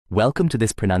Welcome to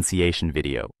this pronunciation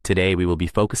video. Today we will be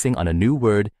focusing on a new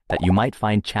word that you might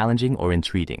find challenging or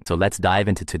intriguing. So let's dive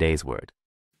into today's word.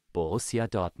 Borussia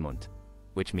Dortmund,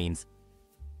 which means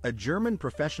a German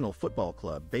professional football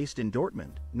club based in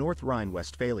Dortmund, North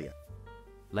Rhine-Westphalia.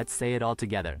 Let's say it all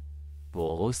together.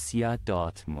 Borussia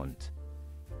Dortmund.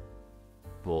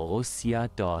 Borussia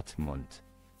Dortmund.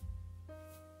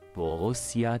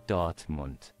 Borussia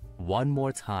Dortmund. One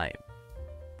more time.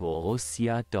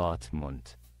 Borussia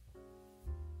Dortmund.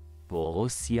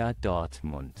 Borussia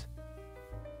Dortmund.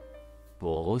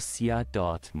 Borussia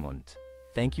Dortmund.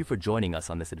 Thank you for joining us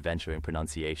on this adventure in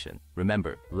pronunciation.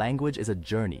 Remember, language is a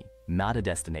journey, not a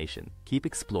destination. Keep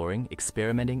exploring,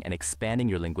 experimenting, and expanding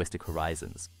your linguistic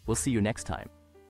horizons. We'll see you next time.